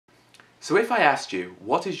So if I asked you,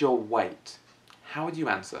 what is your weight? How would you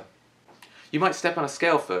answer? You might step on a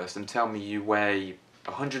scale first and tell me you weigh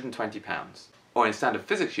 120 pounds. Or in standard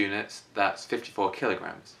physics units, that's 54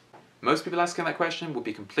 kilograms. Most people asking that question will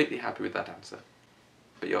be completely happy with that answer.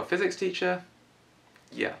 But your physics teacher?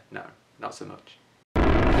 Yeah, no, not so much.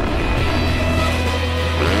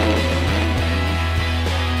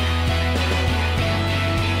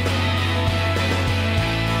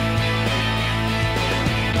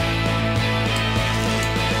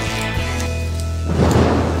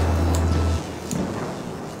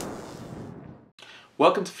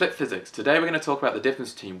 Welcome to Flip Physics. Today we're going to talk about the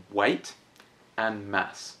difference between weight and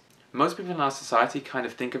mass. Most people in our society kind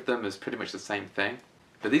of think of them as pretty much the same thing,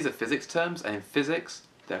 but these are physics terms, and in physics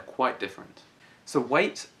they're quite different. So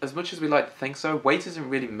weight, as much as we like to think so, weight isn't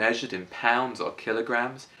really measured in pounds or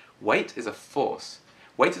kilograms. Weight is a force.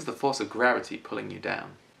 Weight is the force of gravity pulling you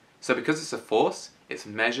down. So because it's a force, it's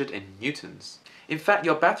measured in newtons. In fact,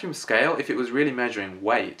 your bathroom scale, if it was really measuring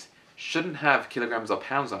weight, shouldn't have kilograms or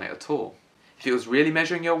pounds on it at all. If it was really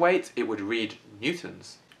measuring your weight, it would read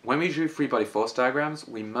newtons. When we drew free body force diagrams,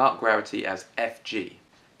 we mark gravity as Fg.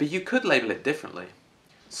 But you could label it differently.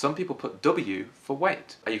 Some people put W for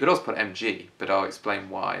weight. You could also put mg, but I'll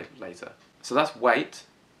explain why later. So that's weight,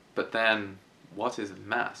 but then what is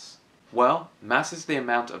mass? Well, mass is the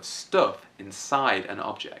amount of stuff inside an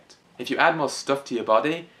object. If you add more stuff to your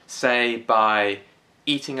body, say by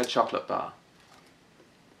eating a chocolate bar.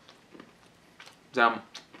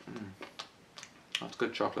 That's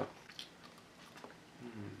good chocolate.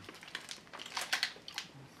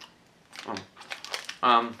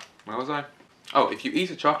 Where was I? Oh, if you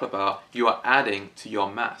eat a chocolate bar, you are adding to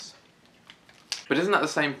your mass. But isn't that the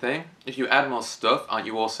same thing? If you add more stuff, aren't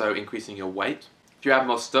you also increasing your weight? If you add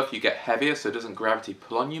more stuff, you get heavier, so doesn't gravity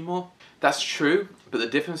pull on you more? That's true, but the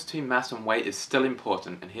difference between mass and weight is still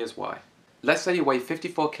important, and here's why. Let's say you weigh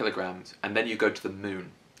 54 kilograms, and then you go to the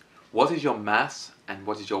moon. What is your mass, and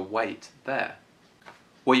what is your weight there?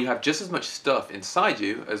 Well, you have just as much stuff inside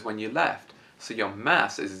you as when you left, so your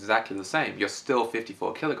mass is exactly the same. You're still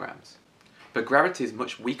 54 kilograms. But gravity is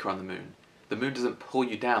much weaker on the moon. The moon doesn't pull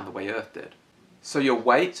you down the way Earth did. So your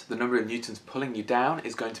weight, the number of newtons pulling you down,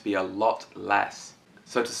 is going to be a lot less.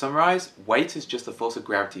 So to summarize, weight is just the force of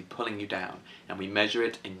gravity pulling you down, and we measure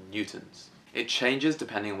it in newtons. It changes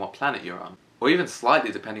depending on what planet you're on, or even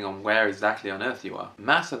slightly depending on where exactly on Earth you are.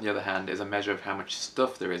 Mass, on the other hand, is a measure of how much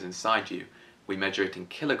stuff there is inside you. We measure it in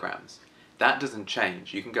kilograms. That doesn't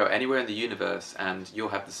change. You can go anywhere in the universe and you'll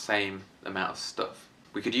have the same amount of stuff.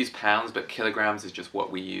 We could use pounds, but kilograms is just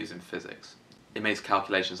what we use in physics. It makes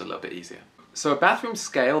calculations a little bit easier. So a bathroom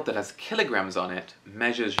scale that has kilograms on it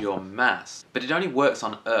measures your mass, but it only works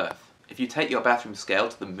on Earth. If you take your bathroom scale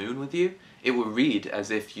to the moon with you, it will read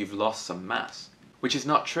as if you've lost some mass. Which is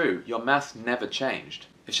not true. Your mass never changed.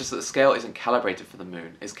 It's just that the scale isn't calibrated for the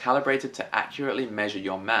moon. It's calibrated to accurately measure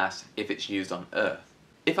your mass if it's used on Earth.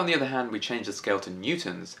 If on the other hand we change the scale to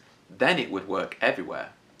newtons, then it would work everywhere.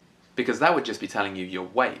 Because that would just be telling you your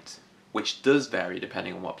weight, which does vary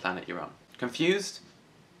depending on what planet you're on. Confused?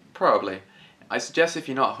 Probably. I suggest if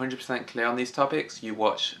you're not 100% clear on these topics, you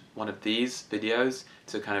watch one of these videos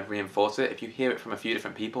to kind of reinforce it. If you hear it from a few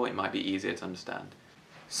different people, it might be easier to understand.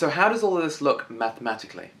 So how does all of this look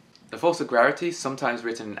mathematically? The force of gravity, sometimes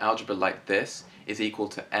written in algebra like this, is equal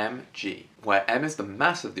to mg, where m is the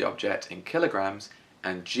mass of the object in kilograms,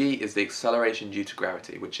 and g is the acceleration due to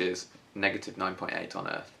gravity, which is negative 9.8 on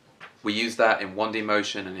Earth. We use that in 1D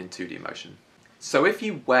motion and in 2D motion. So if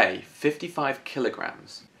you weigh 55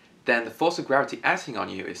 kilograms, then the force of gravity acting on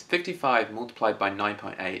you is 55 multiplied by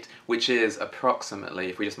 9.8, which is approximately,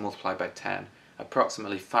 if we just multiply by 10,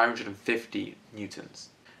 approximately 550 newtons.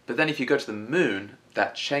 But then if you go to the moon,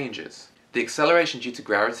 that changes. The acceleration due to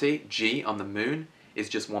gravity, g, on the moon, is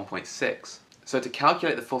just 1.6. So to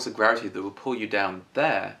calculate the force of gravity that will pull you down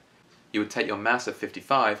there, you would take your mass of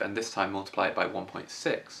 55 and this time multiply it by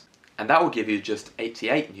 1.6. And that will give you just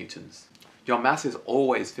 88 newtons. Your mass is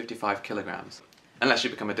always 55 kilograms. Unless you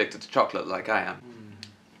become addicted to chocolate like I am.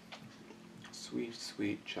 Sweet,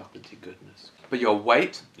 sweet chocolatey goodness. But your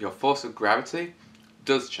weight, your force of gravity,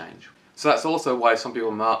 does change. So that's also why some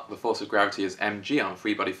people mark the force of gravity as mg on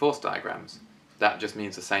free body force diagrams. That just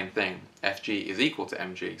means the same thing. Fg is equal to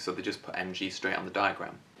mg, so they just put mg straight on the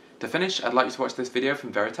diagram. To finish, I'd like you to watch this video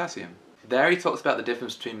from Veritasium. There he talks about the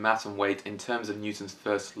difference between mass and weight in terms of Newton's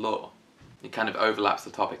first law. It kind of overlaps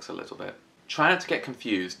the topics a little bit. Try not to get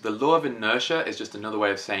confused. The law of inertia is just another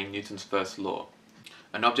way of saying Newton's first law.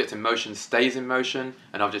 An object in motion stays in motion,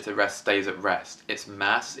 an object at rest stays at rest. Its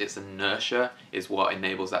mass, its inertia, is what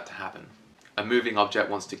enables that to happen. A moving object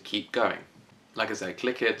wants to keep going. Like I say,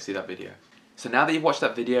 click here to see that video. So now that you've watched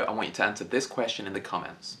that video, I want you to answer this question in the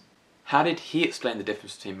comments. How did he explain the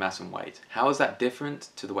difference between mass and weight? How is that different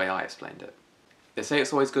to the way I explained it? They say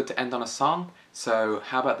it's always good to end on a song, so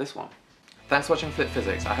how about this one? Thanks for watching Flip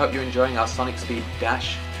Physics. I hope you're enjoying our sonic speed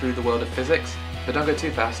dash through the world of physics. But don't go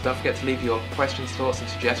too fast. Don't forget to leave your questions, thoughts and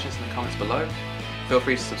suggestions in the comments below. Feel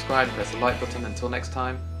free to subscribe and press the like button. Until next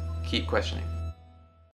time, keep questioning.